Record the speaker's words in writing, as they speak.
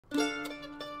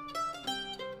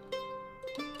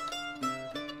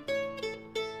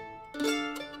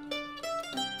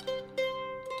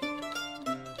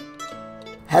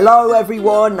Hello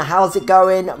everyone, how's it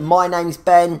going? My name's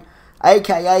Ben,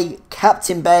 aka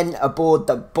Captain Ben aboard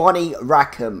the Bonnie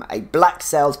Rackham, a Black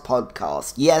Sails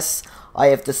podcast. Yes, I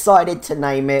have decided to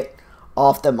name it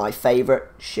after my favourite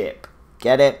ship.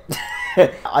 Get it?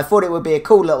 I thought it would be a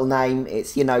cool little name.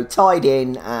 It's, you know, tied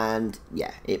in and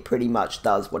yeah, it pretty much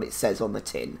does what it says on the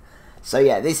tin. So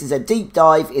yeah, this is a deep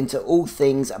dive into all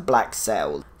things Black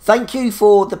Sails. Thank you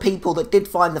for the people that did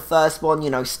find the first one,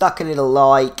 you know, stuck a little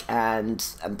like and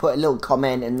put a little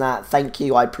comment in that. Thank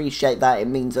you, I appreciate that, it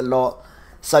means a lot.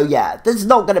 So yeah, there's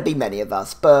not going to be many of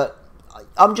us, but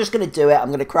I'm just going to do it. I'm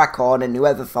going to crack on, and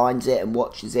whoever finds it and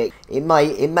watches it, it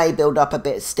may build up a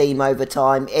bit of steam over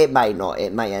time. It may not.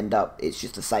 It may end up, it's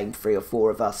just the same 3 or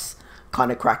 4 of us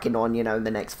kind of cracking on, you know, in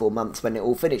the next 4 months when it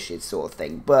all finishes sort of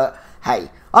thing. But hey,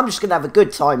 I'm just going to have a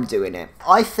good time doing it.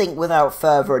 I think without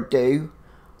further ado,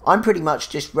 I'm pretty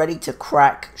much just ready to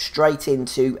crack straight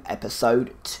into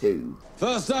episode 2.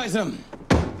 First item.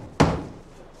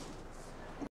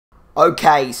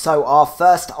 Okay, so our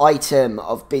first item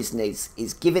of business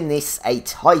is giving this a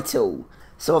title.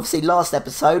 So obviously last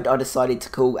episode I decided to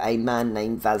call a man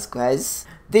named Vasquez.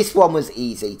 This one was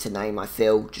easy to name, I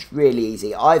feel, just really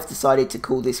easy. I've decided to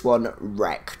call this one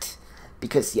Wrecked.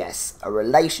 Because yes, a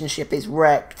relationship is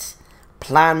wrecked,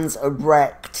 plans are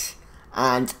wrecked,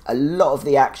 and a lot of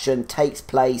the action takes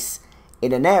place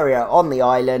in an area on the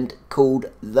island called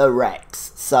the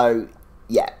Wrecks. So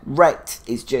yeah, Wrecked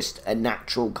is just a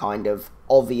natural kind of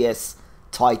obvious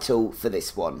title for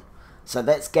this one. So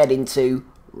let's get into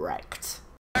Wrecked.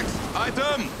 Next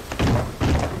item.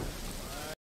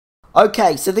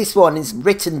 Okay, so this one is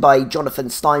written by Jonathan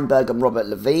Steinberg and Robert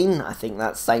Levine. I think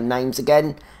that's same names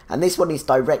again. And this one is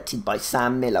directed by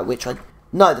Sam Miller, which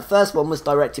no, the first one was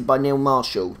directed by Neil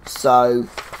Marshall. So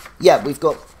yeah, we've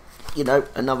got, you know,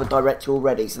 another director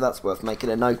already, so that's worth making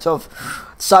a note of.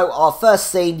 So our first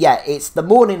scene, yeah, it's the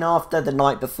morning after the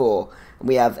night before.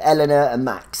 We have Eleanor and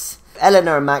Max.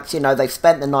 Eleanor and Max, you know, they've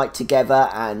spent the night together,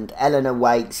 and Eleanor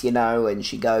wakes, you know, and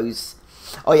she goes,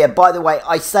 oh yeah, by the way,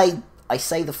 I say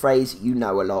the phrase, you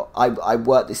know, a lot. I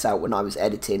worked this out when I was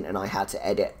editing, and I had to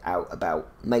edit out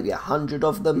about maybe 100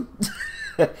 of them.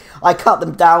 I cut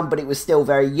them down, but it was still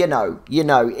very, you know,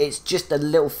 it's just a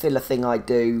little filler thing I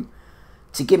do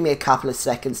to give me a couple of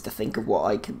seconds to think of what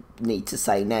I need to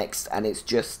say next, and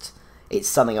it's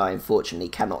something I unfortunately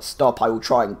cannot stop. I will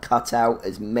try and cut out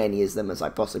as many of them as I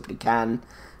possibly can,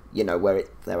 you know,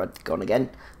 there I've gone again.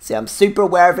 See, I'm super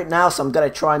aware of it now, so I'm going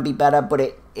to try and be better, but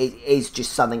it is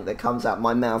just something that comes out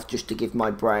my mouth just to give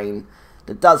my brain,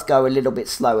 that does go a little bit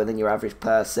slower than your average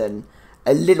person,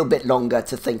 a little bit longer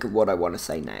to think of what I want to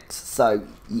say next. So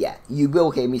yeah, you will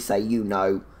hear me say, you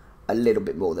know, a little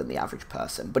bit more than the average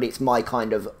person, but it's my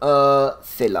kind of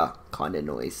filler kind of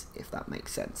noise, if that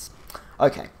makes sense.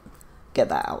 Okay, get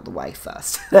that out of the way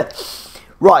first.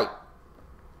 Right,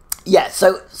 yeah,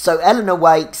 so Eleanor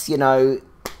wakes, you know,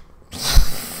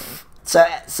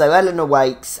 so Eleanor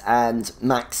wakes and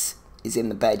Max is in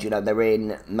the bed, you know, they're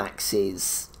in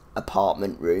Max's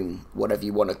apartment room, whatever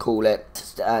you want to call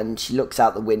it, and she looks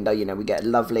out the window, you know, we get a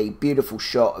lovely, beautiful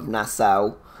shot of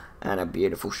Nassau, and a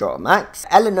beautiful shot of Max.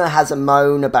 Eleanor has a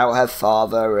moan about her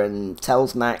father and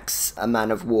tells Max a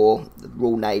man of war, the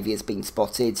Royal Navy, has been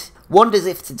spotted. Wonders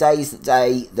if today's the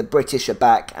day the British are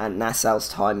back and Nassau's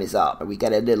time is up. We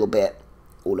get a little bit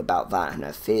all about that and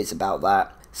her fears about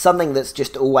that. Something that's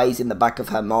just always in the back of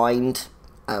her mind.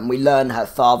 And we learn her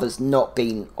father's not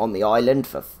been on the island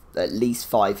for at least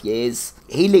 5 years.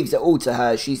 He leaves it all to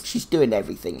her. She's doing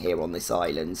everything here on this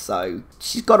island, so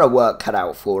she's got her work cut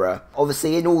out for her.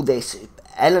 Obviously, in all this,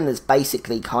 Eleanor's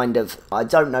basically kind of, I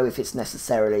don't know if it's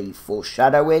necessarily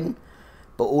foreshadowing,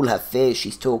 but all her fears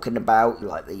she's talking about,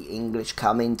 like the English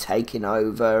coming, taking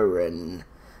over, and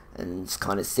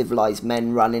kind of civilized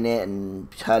men running it, and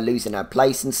her losing her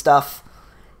place and stuff.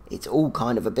 It's all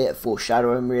kind of a bit of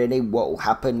foreshadowing, really, what will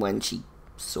happen when she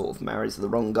sort of marries the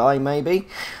wrong guy, maybe.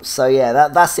 So yeah,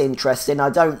 that's interesting.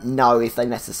 I don't know if they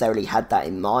necessarily had that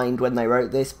in mind when they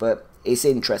wrote this, but it's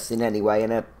interesting anyway,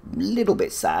 and a little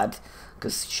bit sad,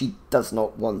 because she does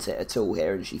not want it at all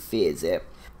here, and she fears it,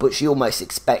 but she almost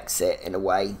expects it in a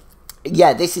way.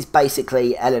 Yeah, this is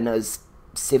basically Eleanor's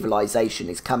civilization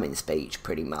is coming speech,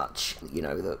 pretty much, you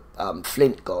know, that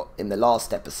Flint got in the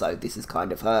last episode. This is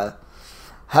kind of her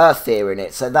fear in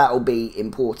it, so that'll be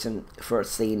important for a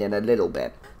scene in a little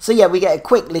bit. So yeah, we get a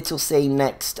quick little scene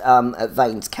next at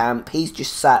Vane's camp. He's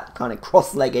just sat kind of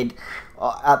cross-legged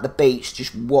at the beach,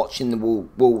 just watching the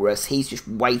walrus. He's just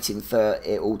waiting for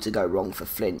it all to go wrong for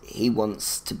Flint. He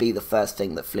wants to be the first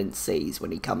thing that Flint sees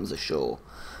when he comes ashore.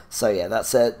 So yeah,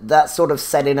 that's sort of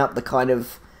setting up the kind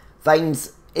of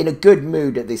Vane's in a good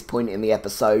mood at this point in the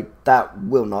episode. That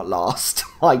will not last.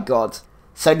 My God.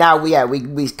 So now,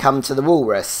 we come to the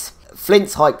walrus.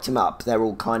 Flint's hyped him up. They're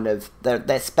all kind of,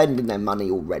 they're spending their money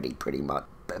already, pretty much.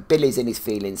 But Billy's in his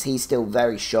feelings. He's still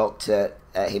very shocked at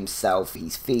himself.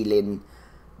 He's feeling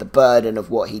the burden of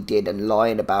what he did and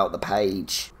lying about the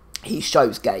page. He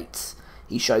shows Gates.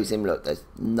 He shows him, look, there's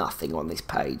nothing on this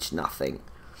page, nothing.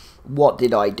 What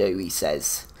did I do, he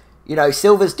says. You know,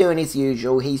 Silver's doing his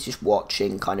usual. He's just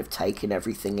watching, kind of taking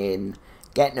everything in,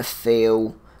 getting a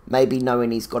feel, maybe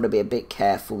knowing he's got to be a bit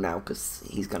careful now because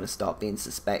he's going to start being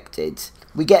suspected.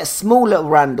 We get a small little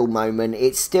Randall moment.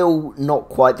 It's still not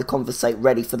quite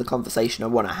ready for the conversation I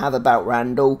want to have about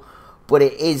Randall, but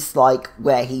it is like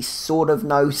where he sort of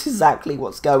knows exactly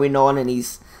what's going on and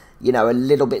he's, you know, a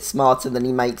little bit smarter than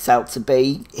he makes out to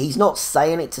be. He's not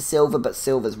saying it to Silver, but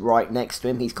Silver's right next to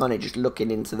him. He's kind of just looking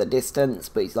into the distance,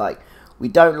 but he's like, we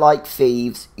don't like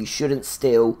thieves, you shouldn't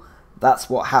steal,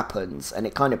 that's what happens. And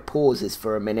it kind of pauses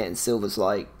for a minute and Silver's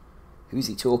like, who's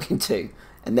he talking to?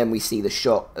 And then we see the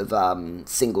shot of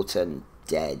Singleton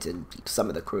dead and some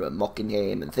of the crew are mocking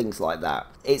him and things like that.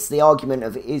 It's the argument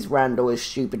of, is Randall as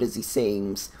stupid as he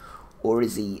seems, or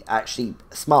is he actually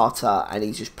smarter and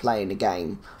he's just playing a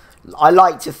game? I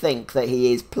like to think that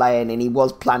he is playing and he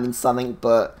was planning something,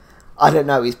 but I don't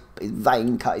know, his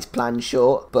vein cut his plan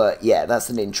short. But yeah, that's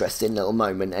an interesting little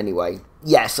moment anyway.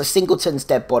 Yeah, so Singleton's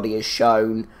dead body is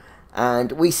shown,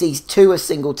 and we see two of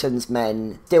Singleton's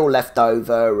men still left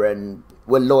over and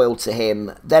were loyal to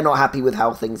him. They're not happy with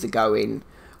how things are going.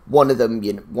 One of them,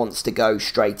 you know, wants to go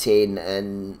straight in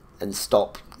and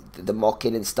stop the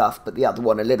mocking and stuff, but the other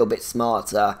one, a little bit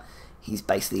smarter, he's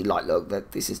basically like,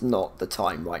 look, this is not the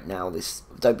time right now.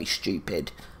 Don't be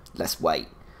stupid. Let's wait.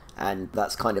 And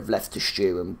that's kind of left to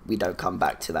Stu, and we don't come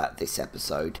back to that this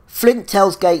episode. Flint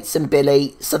tells Gates and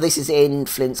Billy, so this is in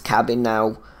Flint's cabin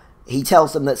now, he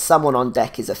tells them that someone on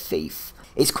deck is a thief.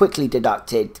 It's quickly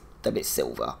deducted that it's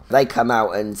Silver. They come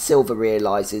out and Silver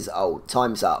realises, oh,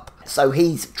 time's up. So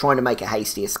he's trying to make a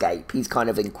hasty escape. He's kind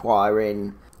of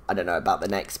inquiring, I don't know, about the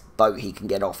next boat he can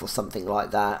get off or something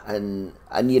like that. And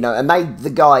you know, and the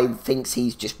guy thinks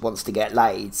he just wants to get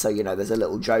laid. So, you know, there's a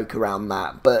little joke around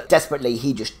that. But desperately,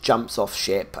 he just jumps off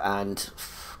ship and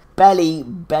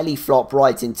belly flop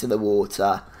right into the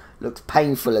water. Looks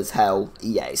painful as hell.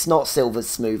 Yeah, it's not Silver's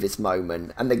smoothest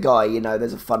moment. And the guy, you know,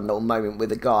 there's a fun little moment with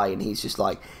the guy and he's just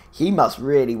like, he must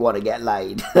really want to get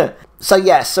laid. So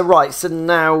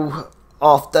now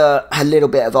after a little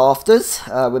bit of afters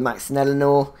with Max and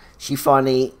Eleanor, she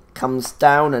finally comes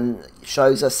down and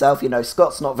shows herself. You know,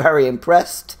 Scott's not very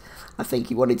impressed. I think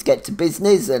he wanted to get to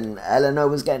business and Eleanor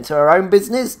was getting to her own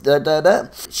business.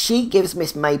 She gives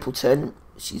Miss Mapleton,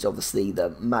 she's obviously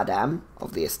the madame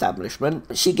of the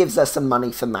establishment, she gives her some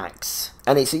money for Max.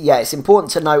 And it's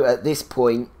important to note at this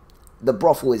point, the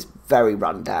brothel is very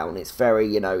run down. It's very,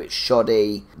 you know, it's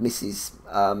shoddy. Mrs.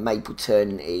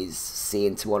 Mapleton is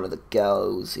seeing to one of the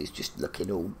girls who's just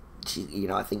looking all, you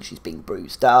know, I think she's been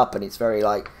bruised up, and it's very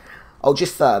like, oh,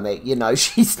 just firm it, you know.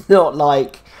 She's not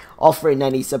like offering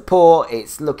any support.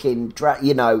 It's looking,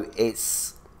 you know,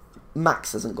 it's,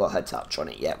 Max hasn't got her touch on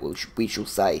it yet, we shall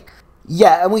say.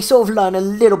 Yeah, and we sort of learn a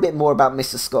little bit more about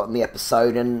Mr. Scott in the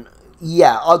episode, and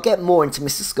yeah, I'll get more into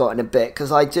Mr. Scott in a bit,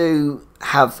 because I do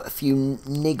have a few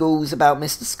niggles about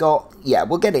Mr. Scott. Yeah,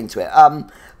 we'll get into it.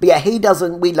 But yeah,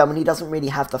 we learn he doesn't really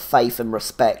have the faith and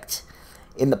respect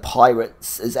in the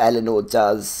pirates as Eleanor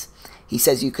does. He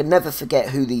says, you can never forget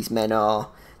who these men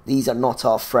are. These are not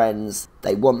our friends.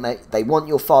 They want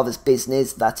your father's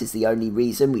business. That is the only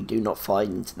reason. We do not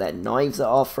find their knives at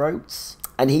our throats.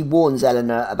 And he warns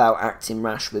Eleanor about acting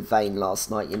rash with Vane last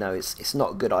night. You know, it's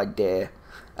not a good idea.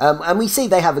 And we see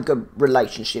they have a good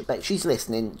relationship. She's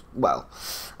listening. Well,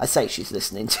 I say she's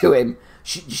listening to him.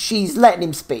 She's letting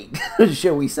him speak,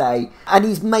 shall we say. And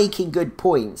he's making good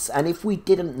points. And if we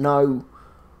didn't know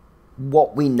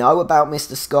what we know about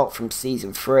Mr. Scott from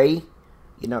Season 3,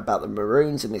 you know, about the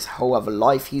Maroons and this whole other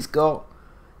life he's got,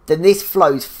 then this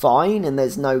flows fine and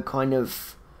there's no kind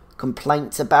of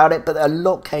complaints about it. But a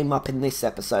lot came up in this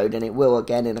episode, and it will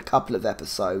again in a couple of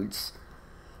episodes,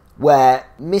 where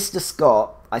Mr.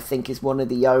 Scott, I think, is one of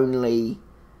the only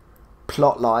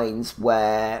plot lines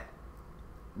where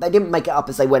they didn't make it up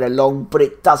as they went along, but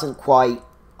it doesn't quite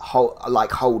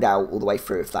hold out all the way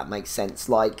through, if that makes sense.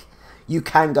 Like, you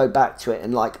can go back to it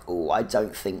and like, oh, I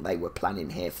don't think they were planning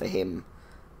here for him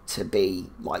to be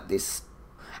like this,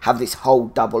 have this whole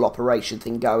double operation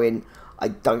thing going. I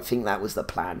don't think that was the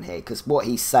plan here, because what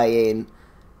he's saying,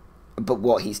 but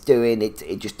what he's doing,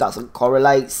 it just doesn't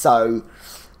correlate. So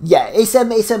Yeah, it's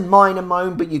a minor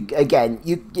moan, but you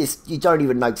don't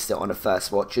even notice it on a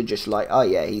first watch. You're just like, oh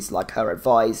yeah, he's like her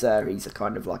advisor. He's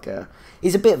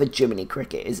he's a bit of a Jiminy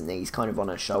Cricket, isn't he? He's kind of on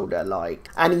her shoulder, like,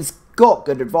 and he's got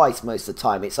good advice most of the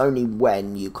time. It's only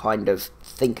when you kind of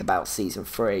think about season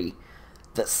 3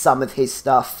 that some of his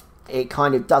stuff, it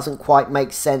kind of doesn't quite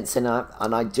make sense, and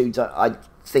I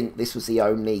think this was the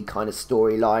only kind of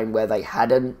storyline where they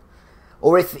hadn't.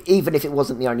 Or even if it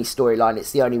wasn't the only storyline,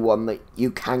 it's the only one that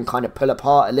you can kind of pull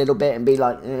apart a little bit and be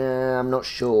like, I'm not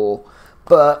sure.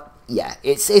 But yeah,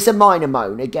 it's a minor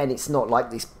moan. Again, it's not like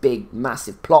this big,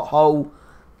 massive plot hole,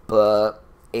 but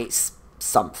it's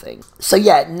something. So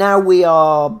yeah, now we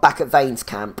are back at Vane's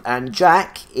camp, and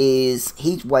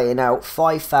he's weighing out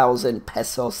 5,000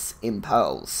 pesos in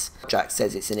pearls. Jack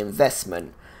says it's an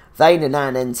investment. Vane and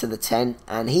Anne enter the tent,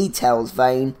 and he tells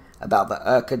Vane about the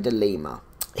Urca de Lima.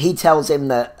 He tells him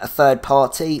that a third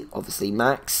party, obviously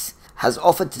Max, has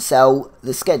offered to sell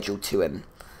the schedule to him.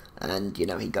 And, you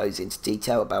know, he goes into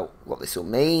detail about what this will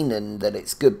mean and that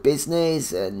it's good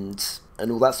business and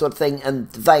all that sort of thing.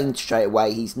 And Vane, straight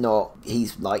away, he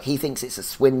thinks it's a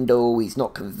swindle, he's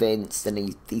not convinced, and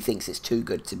he thinks it's too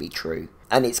good to be true.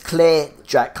 And it's clear,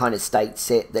 Jack kind of states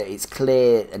it, that it's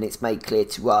clear, and it's made clear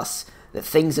to us, that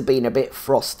things have been a bit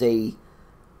frosty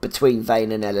between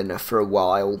Vane and Eleanor for a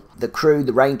while. The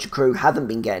Ranger crew, haven't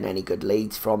been getting any good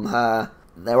leads from her.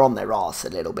 They're on their arse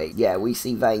a little bit. Yeah, we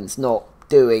see Vane's not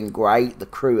doing great. The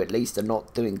crew, at least, are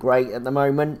not doing great at the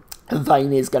moment. And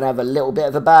Vane is going to have a little bit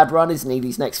of a bad run, isn't he,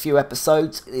 these next few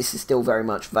episodes? This is still very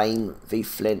much Vane v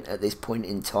Flint at this point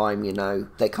in time, you know.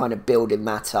 They're kind of building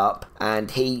that up. And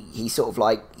he's sort of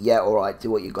like, yeah, alright, do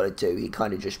what you've got to do. He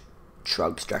kind of just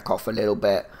shrugs Jack off a little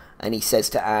bit. And he says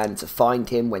to Anne to find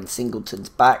him when Singleton's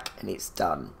back, and it's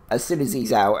done. As soon as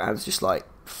he's out, Anne's just like,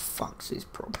 fuck's his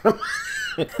problem?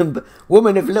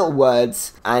 Woman of little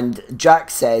words. And Jack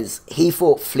says he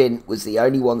thought Flint was the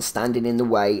only one standing in the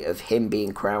way of him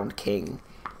being crowned king.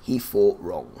 He thought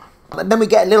wrong. And then we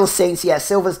get a little scene. So yeah,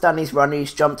 Silver's done his run.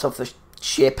 He's jumped off the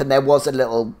ship, and there was a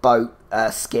little boat,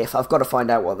 skiff. I've got to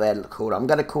find out what they're called. I'm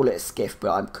going to call it a skiff,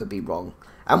 but I could be wrong.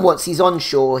 And once he's on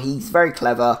shore, he's very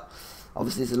clever.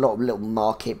 Obviously, there's a lot of little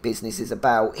market businesses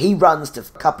about. He runs to a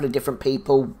couple of different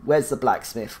people. Where's the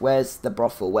blacksmith? Where's the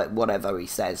brothel? Whatever he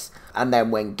says. And then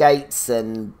when Gates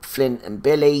and Flint and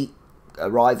Billy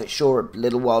arrive at shore a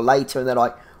little while later, and they're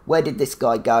like, where did this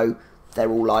guy go?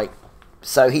 They're all like,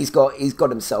 so he's got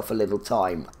himself a little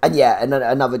time. And yeah,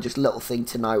 another just little thing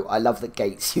to note. I love that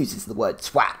Gates uses the word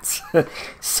twat.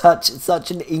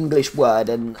 such an English word,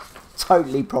 and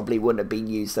totally probably wouldn't have been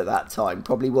used at that time.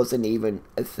 Probably wasn't even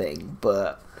a thing,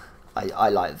 but I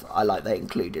like they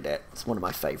included it. It's one of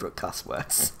my favourite cuss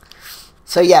words.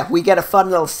 So yeah, we get a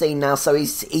fun little scene now. So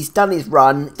he's done his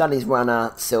run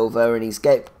at Silver, and he's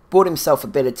bought himself a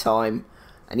bit of time,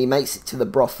 and he makes it to the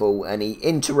brothel, and he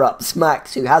interrupts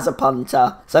Max, who has a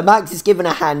punter. So Max is giving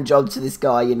a hand job to this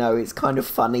guy, you know. It's kind of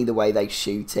funny the way they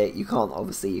shoot it. You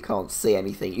can't see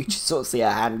anything. You just sort of see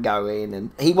a hand go in,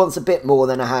 and he wants a bit more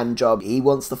than a hand job. He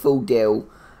wants the full deal,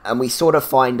 and we sort of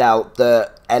find out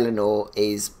that Eleanor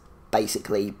is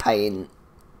basically paying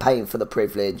for the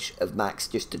privilege of Max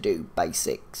just to do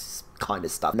basics kind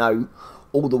of stuff. No,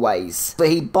 all the ways. But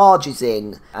he barges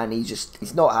in, and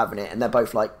he's not having it, and they're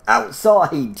both like,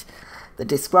 outside! The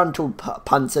disgruntled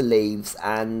punter leaves,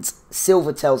 and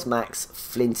Silver tells Max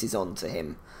Flint is on to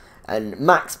him. And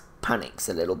Max panics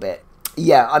a little bit.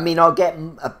 Yeah, I mean, I'll get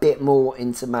a bit more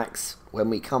into Max when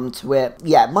we come to it.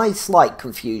 Yeah, my slight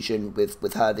confusion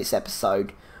with her this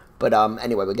episode. But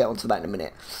anyway, we'll get onto that in a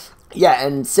minute. Yeah,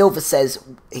 and Silver says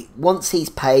once he's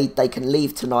paid, they can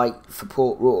leave tonight for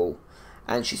Port Royal.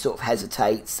 And she sort of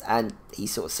hesitates, and he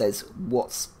sort of says,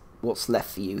 what's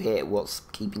left for you here? What's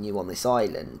keeping you on this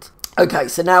island? Okay,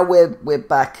 so now we're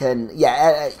back, and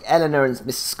yeah, Eleanor and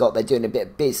Mr. Scott, they're doing a bit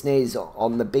of business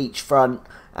on the beachfront,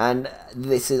 and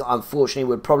this is, unfortunately,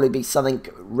 would probably be something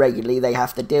regularly they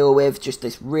have to deal with, just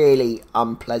this really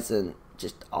unpleasant,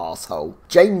 just arsehole.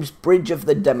 James Bridge of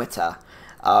the Demeter.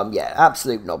 Yeah,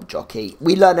 absolute knob jockey.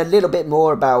 We learn a little bit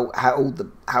more about how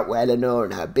Eleanor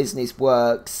and her business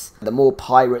works. The more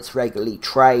pirates regularly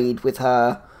trade with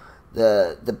her,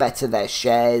 the better their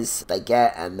shares they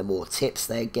get, and the more tips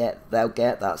they'll get,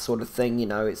 that sort of thing. You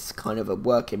know, it's kind of a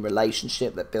working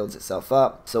relationship that builds itself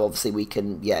up. So obviously we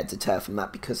can, yeah, deter from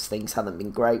that because things haven't been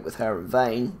great with her and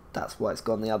Vane. That's why it's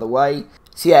gone the other way.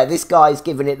 So yeah, this guy's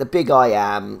giving it the big I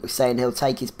am, saying he'll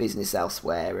take his business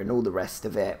elsewhere and all the rest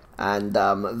of it. And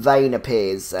Vane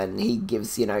appears, and he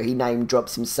gives, you know, he name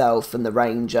drops himself and the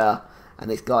Ranger, and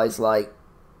this guy's like,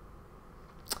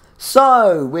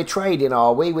 So, we're trading,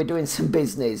 are we? We're doing some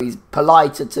business. He's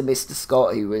politer to Mr.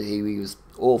 Scott, who he was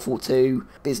awful to.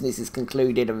 Business is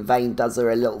concluded and Vane does her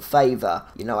a little favour.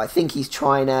 You know, I think he's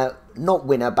trying to not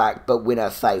win her back, but win her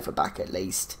favour back at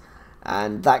least.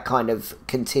 And that kind of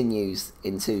continues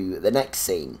into the next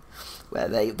scene, where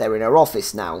they're in her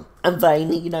office now. And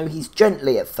Vane, you know, he's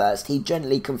gently at first, he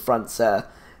gently confronts her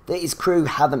that his crew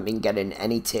haven't been getting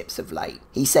any tips of late.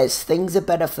 He says things are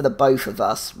better for the both of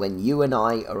us when you and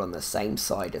I are on the same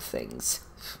side of things.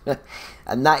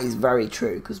 And that is very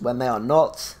true, because when they are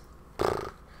not,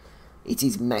 it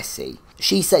is messy.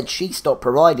 She said she stopped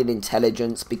providing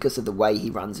intelligence because of the way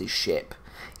he runs his ship.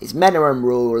 His men are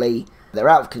unruly, they're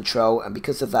out of control, and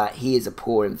because of that, he is a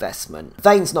poor investment.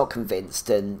 Vane's not convinced,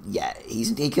 and yeah,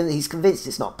 he's convinced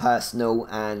it's not personal,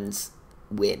 and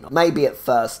we're not. Maybe at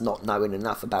first not knowing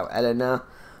enough about Eleanor,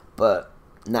 but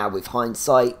now with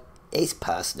hindsight, it's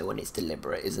personal and it's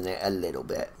deliberate, isn't it? A little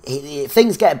bit.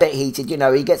 Things get a bit heated, you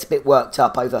know, he gets a bit worked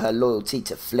up over her loyalty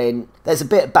to Flint. There's a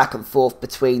bit of back and forth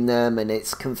between them, and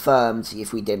it's confirmed,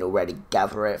 if we didn't already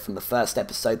gather it from the first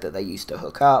episode, that they used to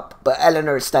hook up. But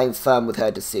Eleanor is staying firm with her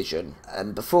decision,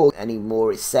 and before any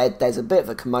more is said, there's a bit of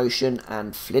a commotion,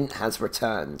 and Flint has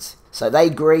returned. So they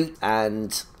greet,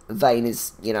 and Vane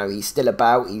is, you know, he's still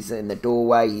about, he's in the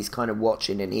doorway, he's kind of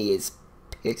watching, and he is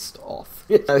pissed off.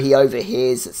 So he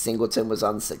overhears that Singleton was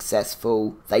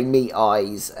unsuccessful. They meet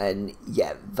eyes, and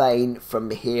yeah, Vane from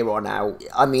here on out,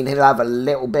 I mean, he'll have a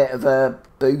little bit of a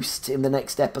boost in the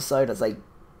next episode, I say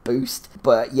boost,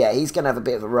 but yeah, he's going to have a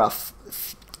bit of a rough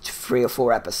 3 or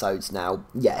 4 episodes now.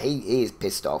 Yeah, he is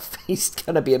pissed off. He's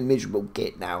going to be a miserable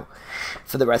git now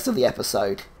for the rest of the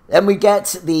episode. Then we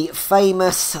get the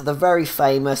famous, the very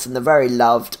famous, and the very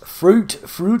loved Fruit,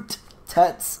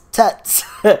 Tuts,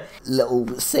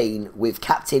 little scene with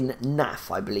Captain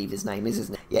Naff, I believe his name is,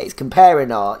 isn't it? Yeah, he's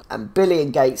comparing art, and Billy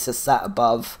and Gates are sat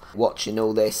above watching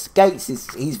all this. Gates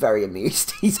he's very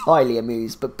amused, he's highly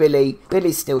amused, but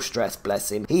Billy's still stressed,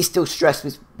 bless him. He's still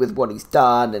stressed with what he's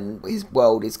done, and his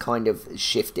world is kind of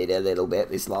shifted a little bit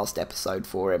this last episode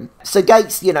for him. So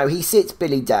Gates, you know, he sits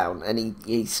Billy down, and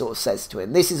he sort of says to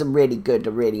him, this is a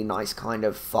really nice kind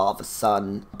of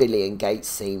father-son Billy and Gates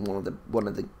scene, one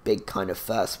of the big kind of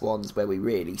first ones where we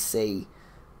really see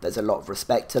there's a lot of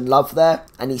respect and love there.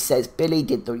 And he says, Billy,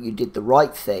 you did the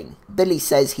right thing. Billy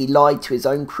says he lied to his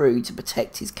own crew to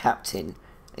protect his captain,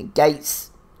 and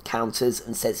Gates counters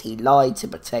and says he lied to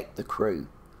protect the crew,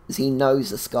 as he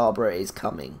knows the Scarborough is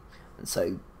coming, and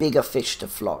so bigger fish to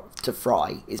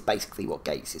fry is basically what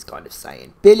Gates is kind of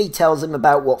saying. Billy tells him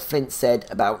about what Flint said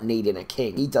about needing a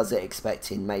king. He does it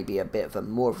expecting maybe a bit of a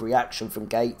more of a reaction from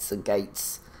Gates, and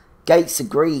Gates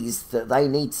agrees that they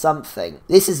need something.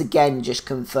 This is again just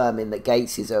confirming that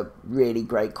Gates is a really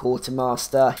great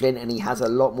quartermaster, and he has a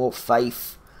lot more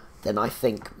faith than I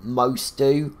think most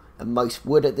do, and most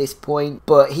would at this point.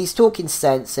 But he's talking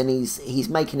sense, and he's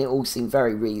making it all seem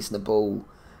very reasonable,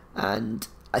 and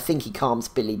I think he calms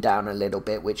Billy down a little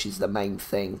bit, which is the main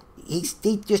thing. He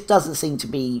just doesn't seem to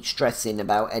be stressing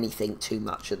about anything too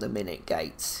much at the minute,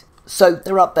 Gates. So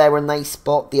they're up there and they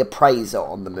spot the appraiser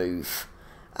on the move,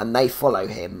 and they follow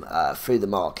him through the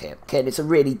market. Okay, and it's a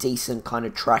really decent kind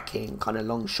of tracking, kind of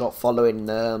long shot following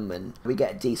them, and we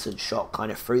get a decent shot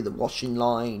kind of through the washing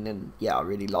line, and yeah, I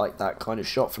really like that kind of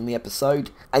shot from the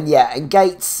episode. And yeah, and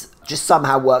Gates just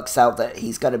somehow works out that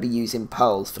he's going to be using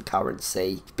pearls for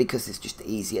currency because it's just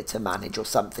easier to manage or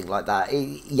something like that.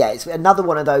 Yeah, it's another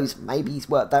one of those, maybe he's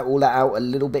worked that all out a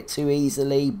little bit too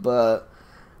easily, but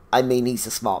I mean, he's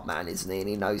a smart man, isn't he? And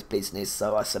he knows business,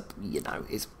 so you know,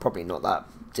 it's probably not that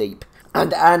deep.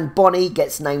 And Bonnie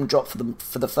gets name dropped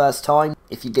for the first time.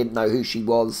 If you didn't know who she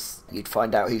was, you'd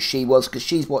find out who she was, because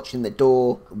she's watching the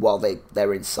door while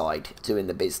they're inside doing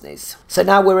the business. So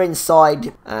now we're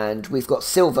inside, and we've got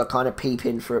Silver kind of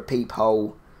peeping through a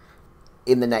peephole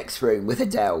in the next room with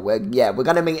Adele. We're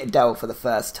going to meet Adele for the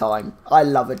first time. I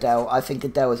love Adele. I think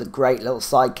Adele is a great little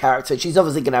side character. She's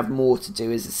obviously going to have more to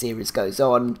do as the series goes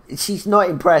on. She's not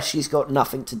impressed. She's got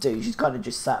nothing to do. She's kind of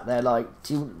just sat there like,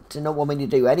 do you not want me to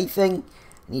do anything?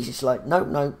 And he's just like,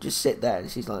 no, just sit there.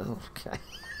 And she's like, oh, okay.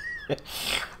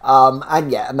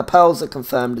 And the pearls are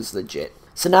confirmed as legit.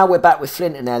 So now we're back with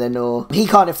Flint and Eleanor. He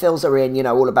kind of fills her in, you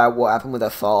know, all about what happened with her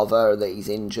father, that he's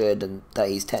injured and that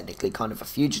he's technically kind of a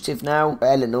fugitive now.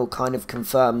 Eleanor kind of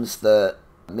confirms that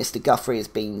Mr. Guthrie has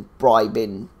been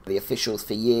bribing the officials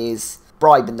for years,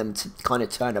 bribing them to kind of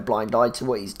turn a blind eye to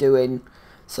what he's doing.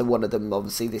 So one of them,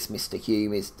 obviously, this Mr.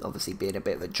 Hume, is obviously being a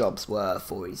bit of a job's worth,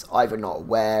 or he's either not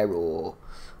aware or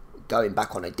going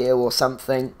back on a deal or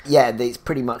something. Yeah, it's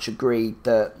pretty much agreed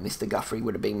that Mr. Guthrie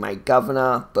would have been made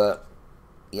governor, but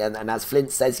Yeah, and as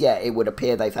Flint says, yeah, it would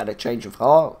appear they've had a change of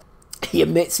heart. He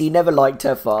admits he never liked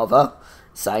her father.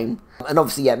 Same. And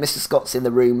obviously, yeah, Mr. Scott's in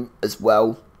the room as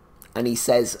well. And he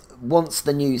says, once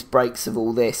the news breaks of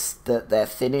all this, that they're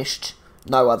finished,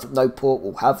 no port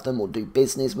will have them or do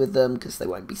business with them because they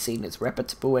won't be seen as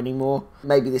reputable anymore.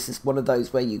 Maybe this is one of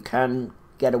those where you can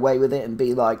get away with it and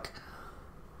be like,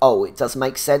 oh, it does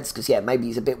make sense because, yeah, maybe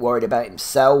he's a bit worried about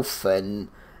himself and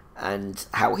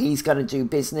how he's going to do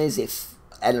business if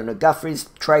Eleanor Guthrie's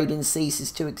trading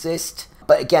ceases to exist.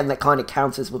 But again, that kind of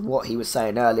counters with what he was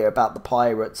saying earlier about the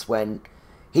pirates, when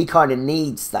he kind of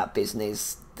needs that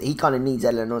business. He kind of needs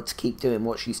Eleanor to keep doing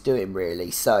what she's doing,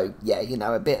 really. So, yeah, you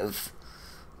know, a bit of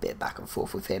back and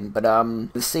forth with him. But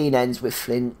the scene ends with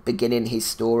Flint beginning his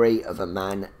story of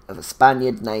a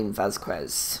Spaniard named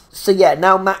Vasquez. So, yeah,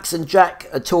 now Max and Jack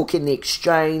are talking the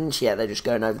exchange. Yeah, they're just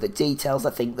going over the details.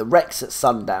 I think the Rex at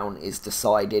sundown is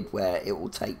decided where it will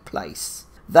take place.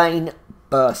 Vane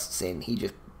bursts in. He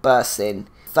just bursts in.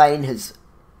 Vane has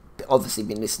obviously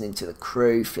been listening to the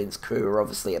crew. Flint's crew are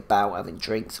obviously about having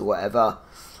drinks or whatever.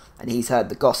 And he's heard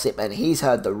the gossip, and he's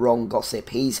heard the wrong gossip.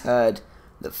 He's heard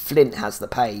that Flint has the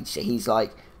page. So he's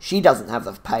like, she doesn't have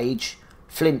the page,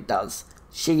 Flint does.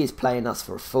 She is playing us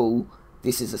for a fool.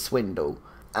 This is a swindle.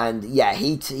 And yeah,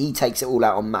 he takes it all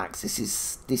out on Max. This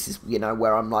is you know,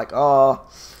 where I'm like, oh,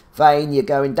 Vane, you're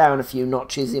going down a few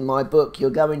notches in my book.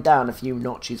 You're going down a few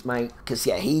notches, mate. Because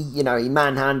yeah, he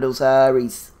manhandles her.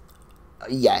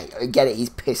 Yeah, I get it. He's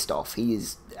pissed off. He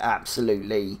is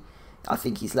absolutely. I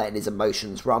think he's letting his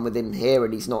emotions run with him here,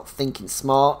 and he's not thinking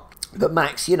smart. But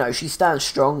Max, you know, she stands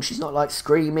strong. She's not like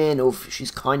screaming, or she's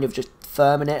kind of just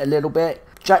firming it a little bit.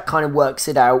 Jack kind of works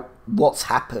it out, what's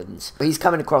happened. But he's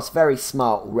coming across very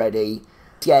smart already.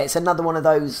 Yeah, it's another one of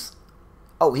those.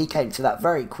 Oh, he came to that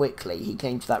very quickly. He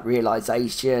came to that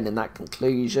realization and that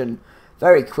conclusion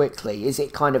very quickly. Is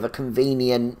it kind of a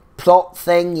convenient plot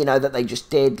thing, you know, that they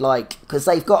just did, like, because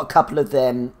they've got a couple of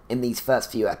them in these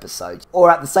first few episodes,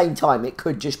 or at the same time it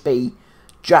could just be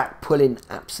Jack pulling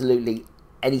absolutely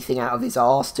anything out of his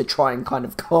arse to try and kind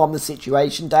of calm the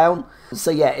situation down.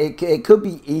 So yeah, it could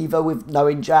be either with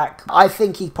knowing Jack. I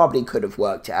think he probably could have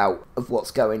worked it out of what's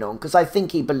going on, because I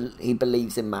think he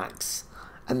believes in Max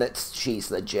and that she's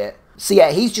legit. So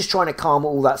yeah, he's just trying to calm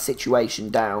all that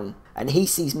situation down, and he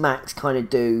sees Max kind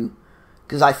of do.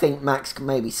 Because I think Max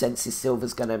maybe senses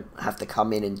Silver's going to have to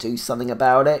come in and do something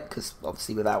about it. Because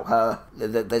obviously without her,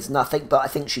 there's nothing. But I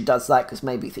think she does that because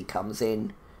maybe if he comes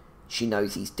in, she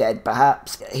knows he's dead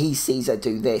perhaps. He sees her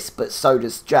do this, but so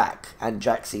does Jack. And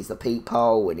Jack sees the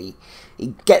peephole, and he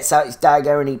gets out his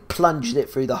dagger and he plunges it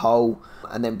through the hole.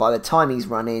 And then by the time he's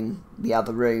running the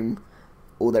other room,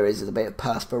 all there is a bit of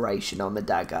perspiration on the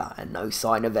dagger and no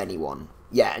sign of anyone.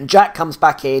 Yeah, and Jack comes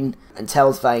back in and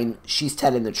tells Vane she's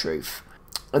telling the truth.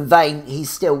 And Vane,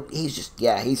 he's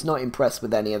not impressed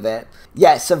with any of it.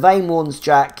 Yeah, so Vane warns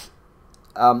Jack.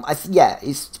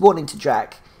 He's warning to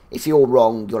Jack, if you're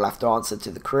wrong, you'll have to answer to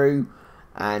the crew.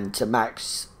 And to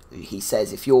Max, he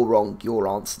says, if you're wrong, you'll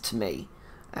answer to me.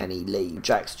 And he leaves.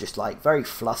 Jack's just like very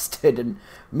flustered, and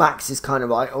Max is kind of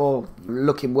like, oh, you're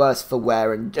looking worse for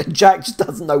wear. And Jack just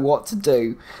doesn't know what to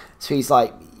do. So he's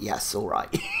like, yes, all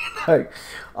right.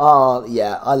 Oh,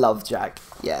 yeah, I love Jack.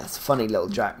 Yeah, it's a funny little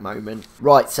Jack moment.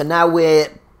 Right, so now we're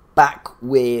back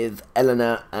with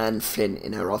Eleanor and Flint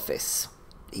in her office.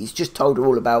 He's just told her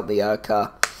all about the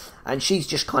Urca, and she's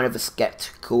just kind of as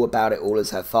sceptical about it all as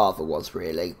her father was,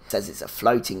 really. Says it's a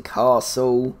floating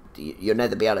castle, you'll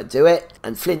never be able to do it.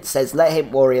 And Flint says, let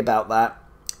him worry about that.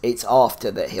 It's after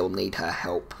that he'll need her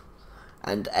help.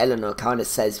 And Eleanor kind of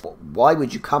says, why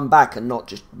would you come back and not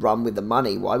just run with the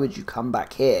money? Why would you come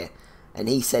back here? And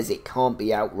he says it can't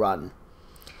be outrun.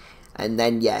 And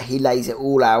then, yeah, he lays it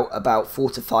all out about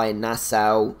fortifying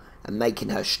Nassau and making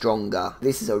her stronger.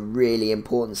 This is a really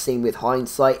important scene with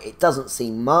hindsight. It doesn't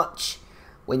seem much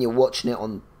when you're watching it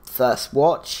on first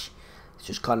watch. It's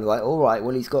just kind of like, alright,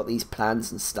 well, he's got these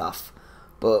plans and stuff.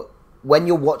 But when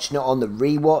you're watching it on the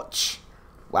rewatch,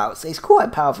 wow, it's quite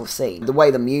a powerful scene. The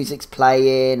way the music's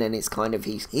playing, and it's kind of,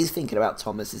 he's thinking about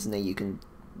Thomas, isn't he? You can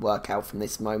work out from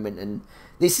this moment, and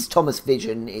this is Thomas'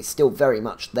 vision. It's still very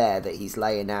much there that he's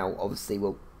laying out. Obviously,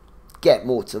 we'll get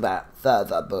more to that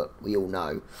further, but we all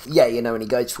know. Yeah, you know, and he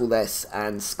goes through this,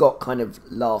 and Scott kind of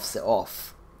laughs it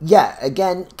off. Yeah,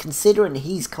 again, considering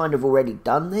he's kind of already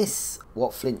done this,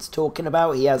 what Flint's talking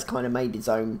about, he has kind of made his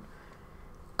own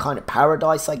kind of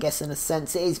paradise, I guess, in a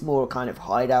sense. It is more a kind of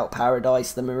hideout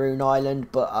paradise than Maroon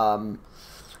Island, but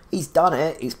he's done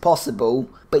it. It's possible.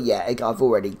 But yeah, I've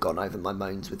already gone over my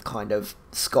moans with kind of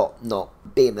Scott not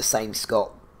being the same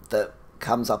Scott that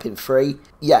comes up in 3.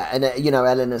 Yeah, and you know,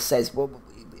 Eleanor says, well,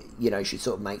 you know, she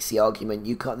sort of makes the argument,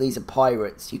 you can't, these are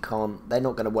pirates, you can't, they're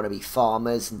not going to want to be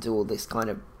farmers and do all this kind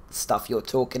of stuff you're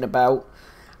talking about.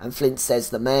 And Flint says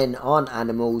the men aren't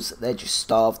animals, they're just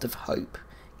starved of hope.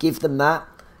 Give them that,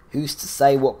 who's to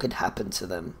say what could happen to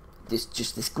them?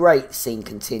 This great scene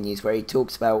continues where he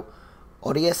talks about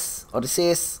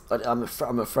Odysseus.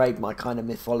 I'm afraid my kind of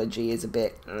mythology is a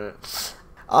bit...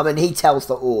 I mean, he tells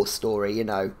the Oar story, you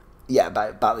know. Yeah,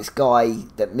 about this guy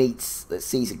that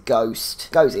sees a ghost.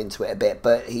 Goes into it a bit,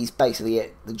 but he's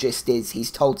basically... The gist is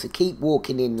he's told to keep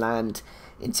walking inland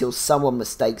until someone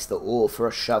mistakes the oar for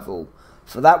a shovel.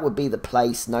 For that would be the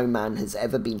place no man has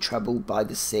ever been troubled by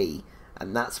the sea.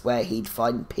 And that's where he'd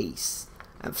find peace.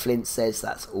 And Flint says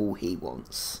that's all he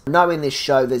wants. Knowing this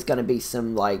show, there's going to be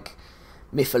some, like,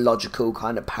 mythological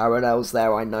kind of parallels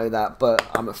there, I know that, but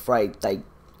I'm afraid they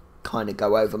kind of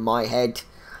go over my head.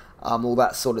 All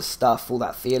that sort of stuff, all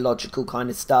that theological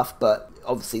kind of stuff, but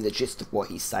obviously the gist of what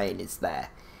he's saying is there.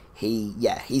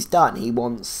 He's done. He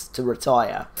wants to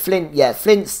retire.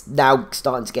 Flint's now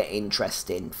starting to get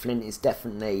interesting. Flint is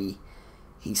definitely,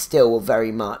 he's still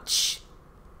very much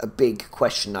a big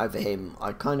question over him.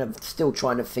 I kind of still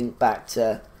trying to think back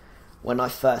to when I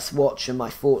first watched and my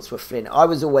thoughts were Flint. I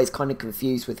was always kind of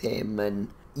confused with him, and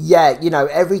yeah, you know,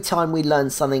 every time we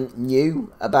learn something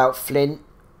new about Flint,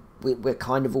 we're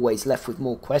kind of always left with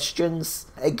more questions.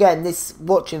 Again,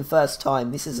 watching first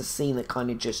time, this is a scene that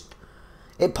kind of just,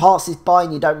 it passes by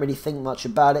and you don't really think much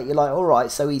about it. You're like,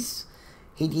 alright, so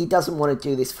he doesn't want to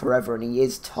do this forever and he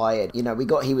is tired. You know,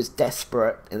 he was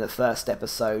desperate in the first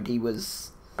episode. He was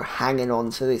hanging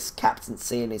on to this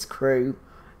captaincy and his crew,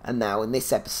 and now in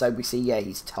this episode we see, yeah,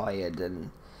 he's tired,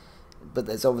 but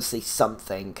there's obviously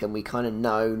something, and we kind of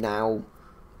know now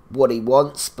what he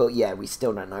wants, but yeah, we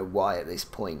still don't know why at this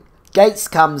point. Gates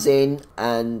comes in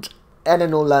and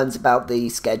Eleanor learns about the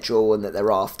schedule and that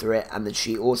they're after it, and then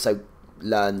she also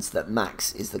learns that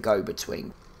Max is the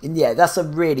go-between. And yeah, that's a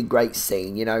really great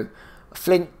scene, you know.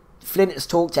 Flint has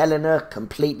talked Eleanor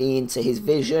completely into his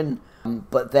vision,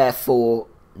 but therefore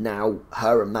now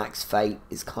her and Max's fate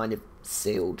is kind of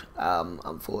sealed,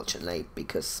 unfortunately,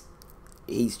 because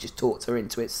he's just talked her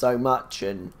into it so much,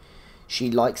 and she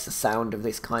likes the sound of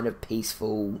this kind of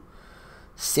peaceful,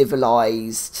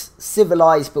 civilized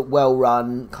but well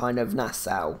run kind of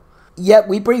Nassau. Yep,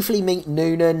 we briefly meet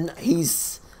Noonan.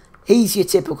 He's your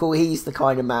typical, he's the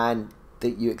kind of man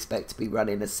that you expect to be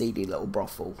running a seedy little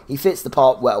brothel. He fits the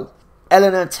part well.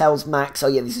 Eleanor tells Max, oh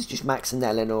yeah, this is just Max and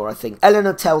Eleanor, I think.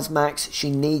 Eleanor tells Max she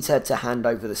needs her to hand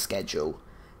over the schedule.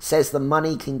 Says the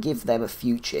money can give them a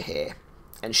future here,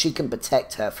 and she can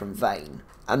protect her from Vane.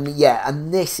 And yeah,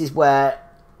 and this is where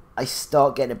I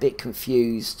start getting a bit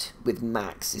confused with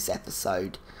Max this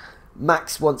episode.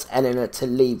 Max wants Eleanor to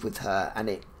leave with her,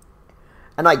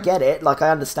 and I get it, like I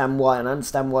understand why, and I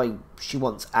understand why she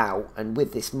wants out, and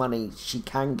with this money she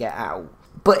can get out.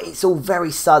 But it's all very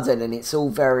sudden, and it's all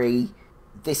very,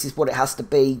 this is what it has to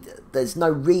be. There's no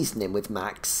reasoning with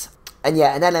Max. And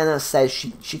yeah, and Eleanor says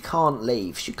she can't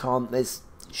leave. She can't,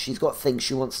 she's got things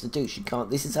she wants to do. She can't,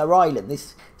 this is her island.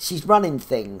 She's running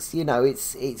things, you know,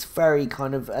 it's very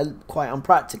kind of quite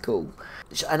unpractical.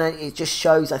 And it just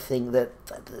shows, I think, that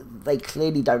they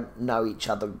clearly don't know each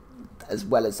other as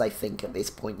well as they think at this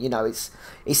point. You know,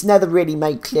 it's never really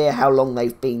made clear how long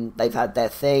they've had their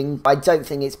thing. I don't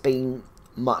think it's been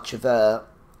much of a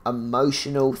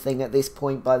emotional thing at this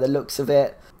point by the looks of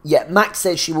it. Yeah, Max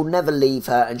says she will never leave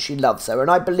her and she loves her, and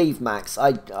I believe Max.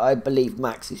 I believe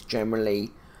Max is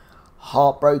generally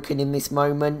heartbroken in this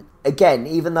moment. Again,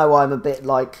 even though I'm a bit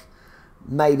like,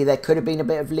 maybe there could have been a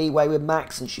bit of leeway with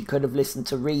Max and she could have listened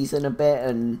to reason a bit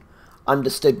and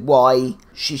understood why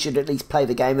she should at least play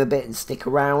the game a bit and stick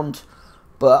around.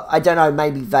 But I don't know,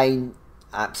 maybe Vane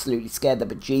absolutely scared the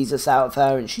bejesus out of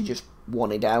her and she just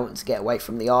wanted out and to get away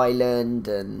from the island.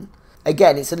 And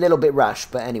again, it's a little bit rash,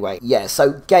 but anyway. Yeah,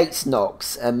 so Gates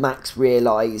knocks and Max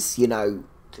realise, you know,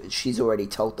 she's already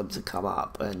told them to come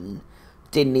up and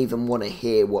didn't even want to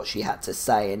hear what she had to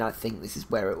say. And I think this is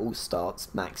where it all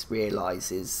starts. Max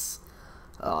realises,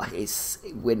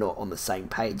 we're not on the same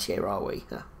page here, are we?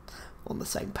 On the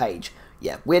same page.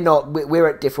 Yeah, we're not. We're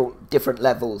at different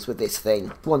levels with this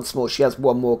thing. Once more, she has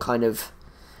one more kind of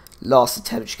last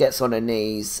attempt. She gets on her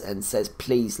knees and says,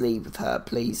 please leave with her.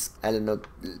 Please, Eleanor,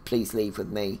 please leave with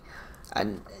me.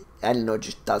 And Eleanor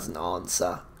just doesn't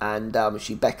answer. And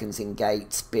she beckons in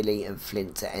Gates, Billy and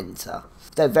Flint to enter.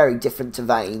 They're very different to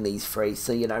Vane, these three.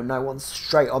 So, you know, no one's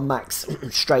straight on Max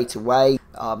straight away.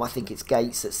 I think it's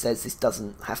Gates that says this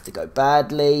doesn't have to go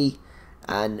badly.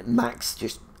 And Max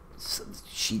just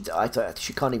she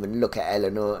can't even look at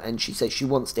Eleanor, and she says she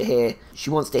wants to hear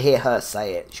her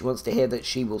say it. She wants to hear that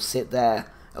she will sit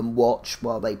there and watch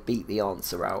while they beat the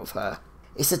answer out of her.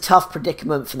 It's a tough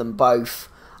predicament for them both.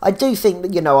 I do think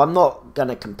that, you know, I'm not going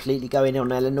to completely go in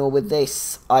on Eleanor with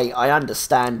this. I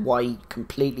understand why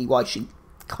she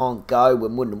can't go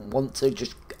and wouldn't want to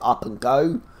just up and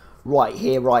go right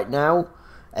here, right now.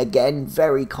 Again,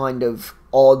 very kind of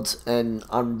odd and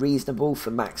unreasonable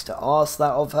for Max to ask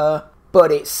that of her.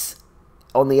 But it's,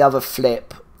 on the other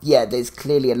flip, yeah, there's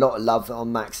clearly a lot of love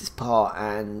on Max's part,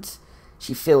 and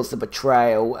she feels the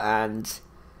betrayal, and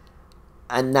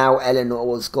now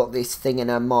Eleanor's got this thing in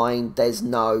her mind. There's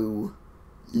no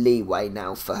leeway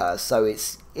now for her, so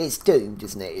it's doomed,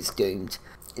 isn't it? It's doomed.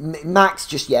 Max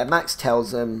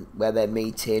tells them where they're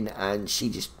meeting, and she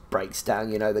just breaks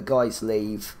down. You know, the guys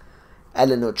leave.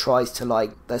 Eleanor tries to,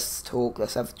 like, let's talk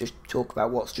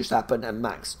about what's just happened, and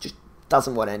Max just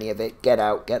doesn't want any of it. Get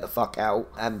out, get the fuck out.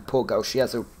 And poor girl, she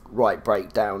has a right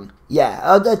breakdown.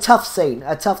 Yeah, a tough scene,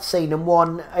 and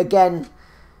one, again,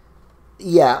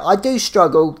 yeah, I do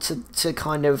struggle to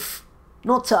kind of,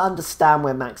 not to understand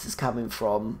where Max is coming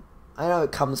from. I know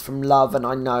it comes from love, and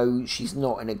I know she's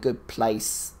not in a good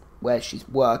place where she's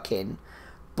working,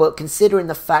 but considering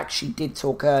the fact she did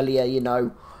talk earlier, you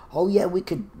know, oh yeah, we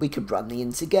could run the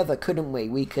inn together, couldn't we?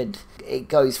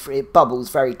 It bubbles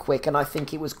very quick, and I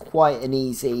think it was quite an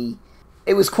easy.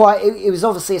 It was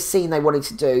obviously a scene they wanted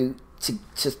to do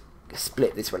to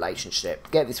split this relationship,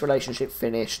 get this relationship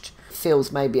finished.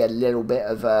 Feels maybe a little bit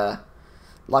of a,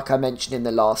 like I mentioned in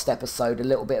the last episode, a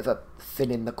little bit of a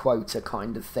fill in the quota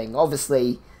kind of thing.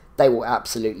 Obviously, they will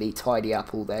absolutely tidy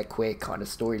up all their queer kind of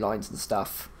storylines and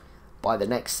stuff by the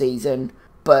next season.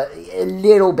 But a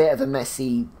little bit of a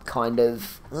messy kind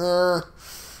of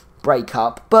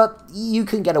breakup, but you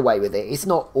can get away with it. It's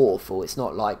not awful. It's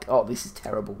not like, oh, this is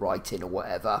terrible writing or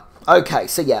whatever. Okay,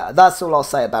 so yeah, that's all I'll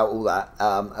say about all that,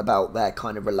 about their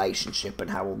kind of relationship and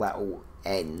how all that all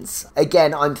ends.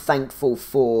 Again, I'm thankful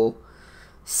for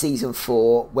season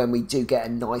 4 when we do get a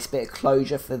nice bit of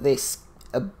closure for this,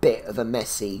 a bit of a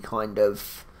messy kind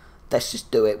of, let's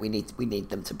just do it, we need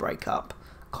them to break up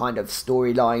kind of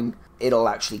storyline. It'll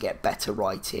actually get better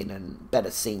writing and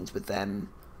better scenes with them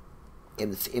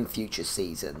in future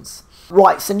seasons.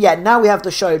 Right, so yeah, now we have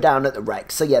the showdown at the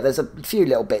wreck. So yeah, there's a few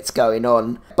little bits going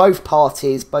on. Both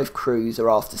parties, both crews are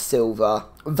after Silver.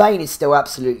 Vane is still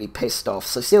absolutely pissed off,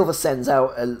 so Silver sends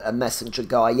out a messenger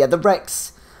guy. Yeah, the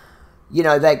wrecks, you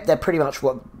know, they're pretty much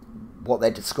what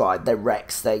they're described. They're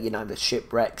wrecks, they're, you know, the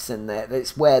shipwrecks, and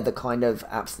it's where the kind of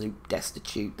absolute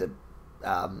destitute, they're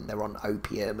on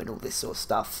opium and all this sort of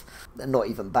stuff. They're not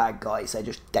even bad guys, they're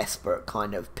just desperate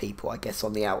kind of people, I guess,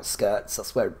 on the outskirts.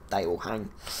 That's where they all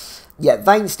hang. Yeah,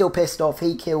 Vane's still pissed off.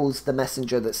 He kills the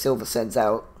messenger that Silver sends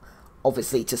out,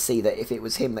 obviously to see that if it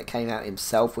was him that came out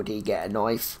himself, would he get a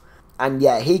knife. And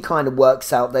yeah, he kind of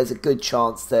works out there's a good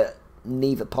chance that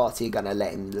neither party are going to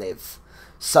let him live.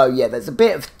 So yeah, there's a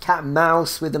bit of cat and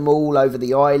mouse with them all over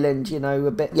the island, you know,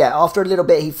 a bit. Yeah, after a little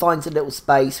bit, he finds a little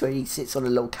space where he sits on a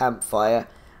little campfire,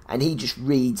 and he just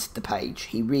reads the page.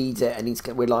 He reads it,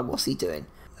 and we're like, what's he doing?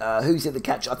 Who's it that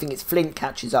catches? I think it's Flint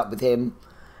catches up with him,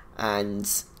 and,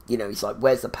 you know, he's like,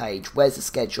 where's the page? Where's the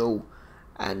schedule?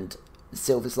 And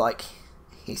Silver's like,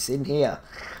 it's in here.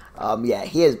 Yeah,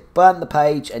 he has burnt the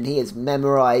page, and he has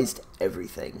memorised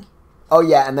everything. Oh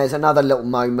yeah, and there's another little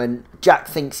moment. Jack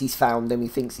thinks he's found him. He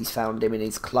thinks he's found him in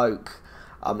his cloak.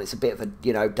 It's a bit of a,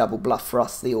 you know, double bluff for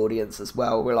us, the audience, as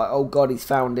well. We're like, oh god, he's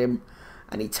found him.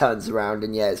 And he turns around,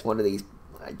 and yeah, it's one of these,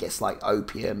 I guess, like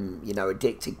opium, you know,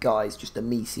 addicted guys, just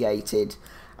emaciated.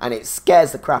 And it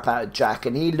scares the crap out of Jack,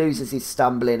 and he loses his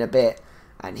stumbling a bit,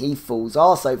 and he falls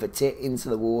arse over tit into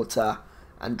the water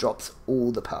and drops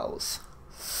all the pearls.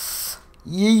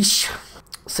 Yeesh.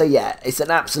 So yeah, it's an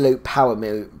absolute power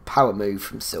move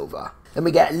from Silver. Then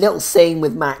we get a little scene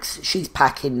with Max. She's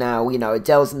packing now, you know,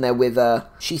 Adele's in there with her.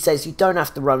 She says, you don't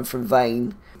have to run from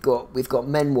Vane. We've got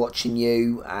men watching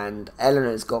you, and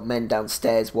Eleanor's got men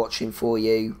downstairs watching for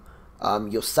you.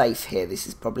 You're safe here. This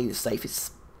is probably the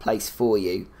safest place for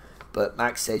you. But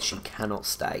Max says she cannot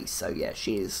stay. So yeah,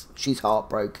 she's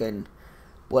heartbroken.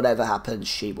 Whatever happens,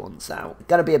 she wants out.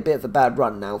 Gonna be a bit of a bad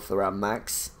run now for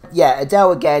Max. Yeah,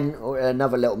 Adele again,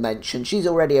 another little mention. She's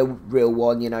already a real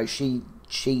one, you know. She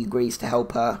agrees to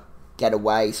help her get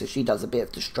away, so she does a bit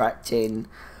of distracting.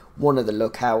 One of the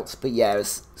lookouts, but yeah,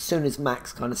 as soon as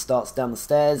Max kind of starts down the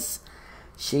stairs,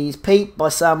 she's peeped by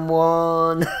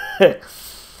someone.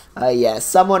 Yeah,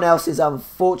 someone else is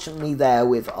unfortunately there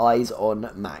with eyes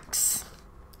on Max.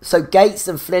 So Gates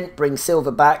and Flint bring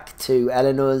Silver back to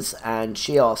Eleanor's, and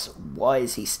she asks, why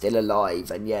is he still alive?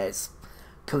 And yes,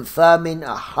 confirming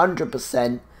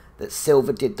 100% that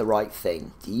Silver did the right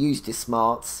thing. He used his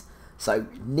smarts, so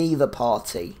neither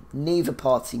party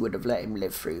would have let him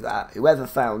live through that. Whoever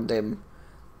found him,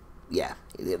 yeah,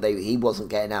 he wasn't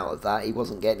getting out of that. He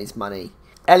wasn't getting his money.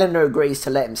 Eleanor agrees to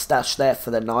let him stash there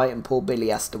for the night, and poor Billy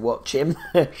has to watch him.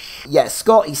 Yeah,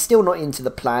 Scott, he's still not into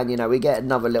the plan. You know, we get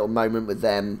another little moment with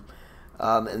them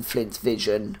and Flint's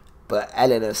vision, but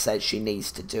Eleanor says she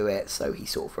needs to do it, so he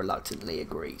sort of reluctantly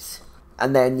agrees.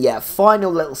 And then, yeah,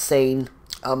 final little scene.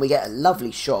 We get a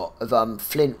lovely shot of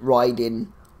Flint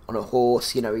riding on a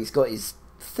horse. You know, he's got his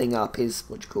thing up, his,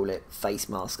 what do you call it, face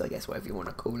mask, I guess, whatever you want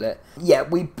to call it. Yeah,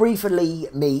 we briefly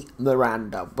meet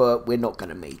Miranda, but we're not going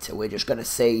to meet her. We're just going to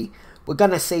see,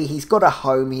 he's got a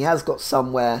home, he has got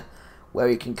somewhere where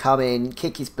he can come in,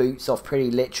 kick his boots off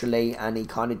pretty literally, and he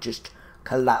kind of just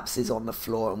collapses on the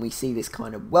floor, and we see this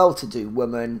kind of well-to-do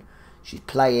woman. She's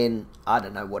playing, I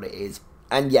don't know what it is,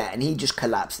 and yeah, and he just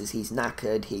collapses. He's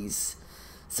knackered. It's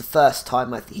the first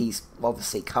time he's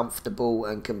obviously comfortable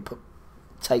and can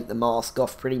take the mask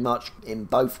off pretty much in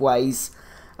both ways,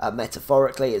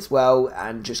 metaphorically as well,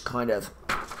 and just kind of,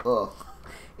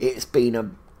 it's been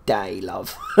a day,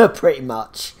 love, pretty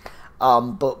much.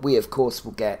 But we, of course,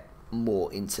 will get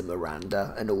more into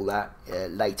Miranda and all that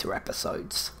later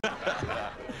episodes.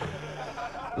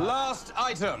 Last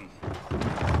item.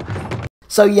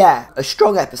 So yeah, a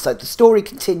strong episode. The story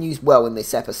continues well in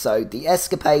this episode. The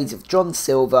escapades of John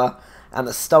Silver and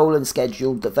the stolen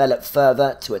schedule develop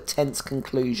further to a tense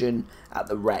conclusion at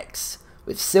the Rex,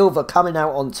 with Silver coming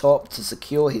out on top to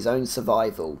secure his own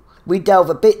survival. We delve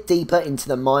a bit deeper into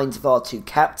the minds of our two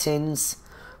captains.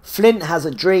 Flint has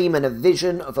a dream and a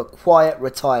vision of a quiet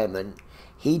retirement.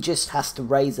 He just has to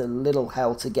raise a little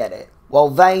hell to get it. While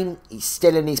Vane, he's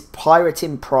still in his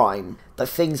pirating prime, though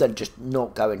things are just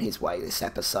not going his way this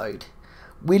episode.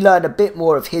 We learn a bit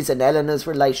more of his and Eleanor's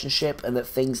relationship, and that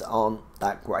things aren't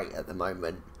that great at the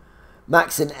moment.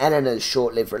 Max and Eleanor's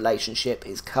short-lived relationship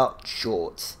is cut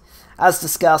short. As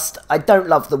discussed, I don't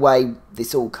love the way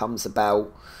this all comes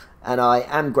about, and I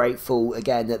am grateful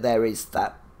again that there is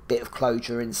that bit of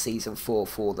closure in season 4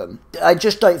 for them. I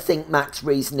just don't think Max's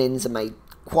reasonings are made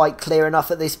quite clear enough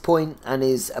at this point, and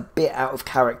is a bit out of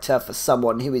character for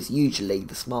someone who is usually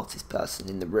the smartest person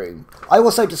in the room. I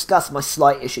also discussed my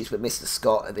slight issues with Mr.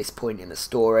 Scott at this point in the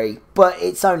story, but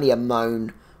it's only a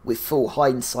moan with full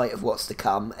hindsight of what's to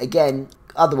come. Again,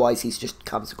 otherwise he's just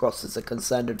comes across as a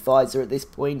concerned advisor at this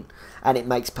point, and it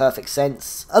makes perfect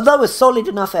sense. Although a solid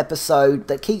enough episode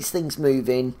that keeps things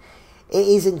moving, it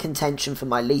is in contention for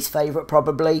my least favourite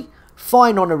probably.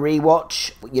 Fine on a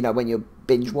rewatch, you know, when you're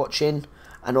binge watching,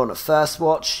 and on a first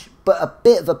watch, but a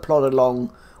bit of a plod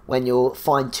along when you're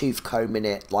fine-tooth combing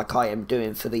it like I am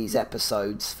doing for these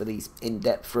episodes, for these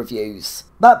in-depth reviews.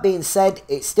 That being said,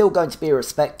 it's still going to be a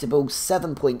respectable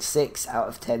 7.6 out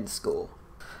of 10 score.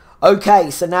 Okay,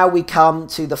 so now we come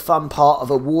to the fun part of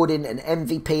awarding an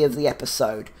MVP of the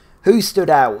episode. Who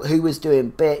stood out? Who was doing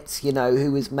bits? You know,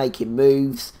 who was making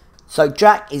moves? So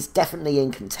Jack is definitely in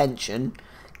contention.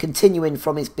 Continuing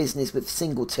from his business with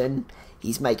Singleton,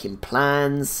 he's making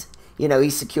plans, you know,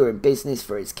 he's securing business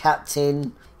for his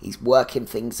captain, he's working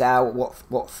things out,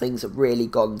 what things have really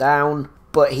gone down,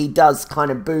 but he does kind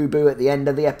of boo-boo at the end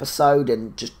of the episode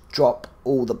and just drop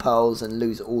all the pearls and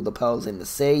lose all the pearls in the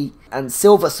sea. And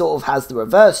Silver sort of has the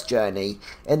reverse journey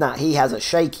in that he has a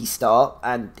shaky start,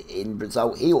 and in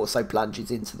result he also plunges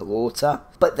into the water,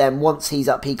 but then once he's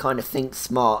up he kind of thinks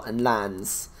smart and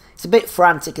lands. It's a bit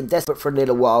frantic and desperate for a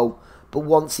little while, but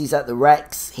once he's at the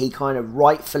Rex, he kind of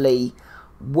rightfully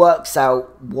works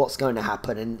out what's going to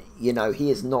happen, and, you know, he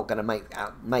is not going to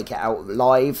make it out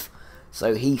alive.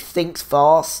 So he thinks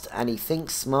fast, and he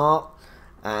thinks smart,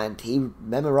 and he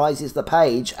memorises the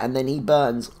page, and then he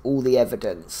burns all the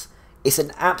evidence. It's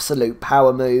an absolute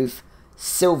power move.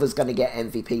 Silver's going to get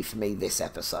MVP for me this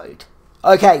episode.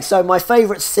 Okay, so my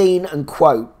favourite scene and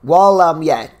quote. While,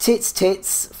 yeah, tits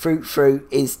tits, fruit fruit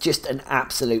is just an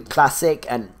absolute classic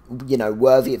and, you know,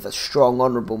 worthy of a strong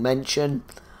honourable mention,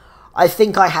 I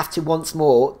think I have to once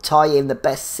more tie in the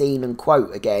best scene and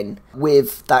quote again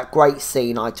with that great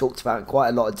scene I talked about in quite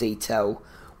a lot of detail,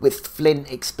 with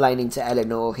Flint explaining to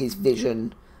Eleanor his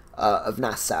vision of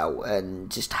Nassau,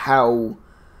 and just how,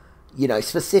 you know,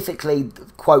 specifically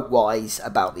quote-wise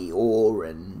about the ore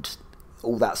and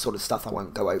all that sort of stuff. I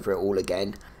won't go over it all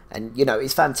again. And, you know,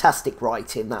 it's fantastic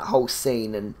writing, that whole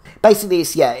scene. And basically,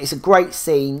 it's a great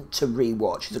scene to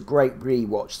rewatch. It's a great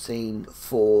rewatch scene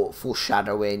for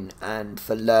foreshadowing and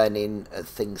for learning of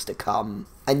things to come.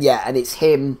 And, yeah, and it's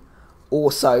him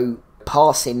also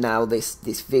passing now this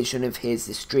vision of his,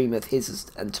 this dream of his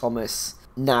and Thomas,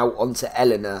 now onto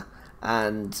Eleanor,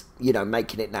 and, you know,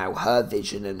 making it now her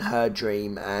vision and her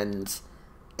dream. And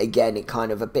again, it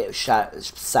kind of a bit of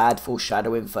sad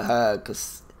foreshadowing for her,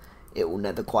 because it will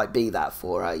never quite be that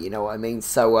for her, you know what I mean?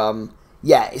 So,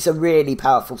 yeah, it's a really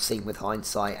powerful scene with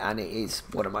Hindsight, and it is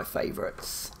one of my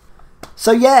favourites.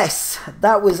 So yes,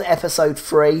 that was episode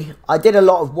 3. I did a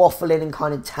lot of waffling and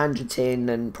kind of tangenting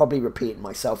and probably repeating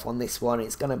myself on this one.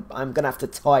 I'm gonna have to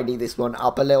tidy this one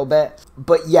up a little bit.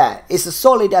 But yeah, it's a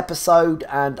solid episode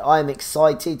and I'm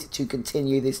excited to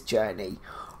continue this journey.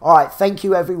 Alright, thank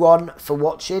you everyone for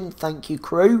watching. Thank you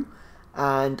crew.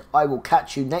 And I will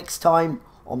catch you next time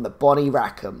on the Bonnie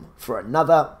Rackham for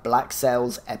another Black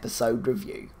Sails episode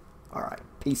review. Alright,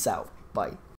 peace out.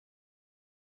 Bye.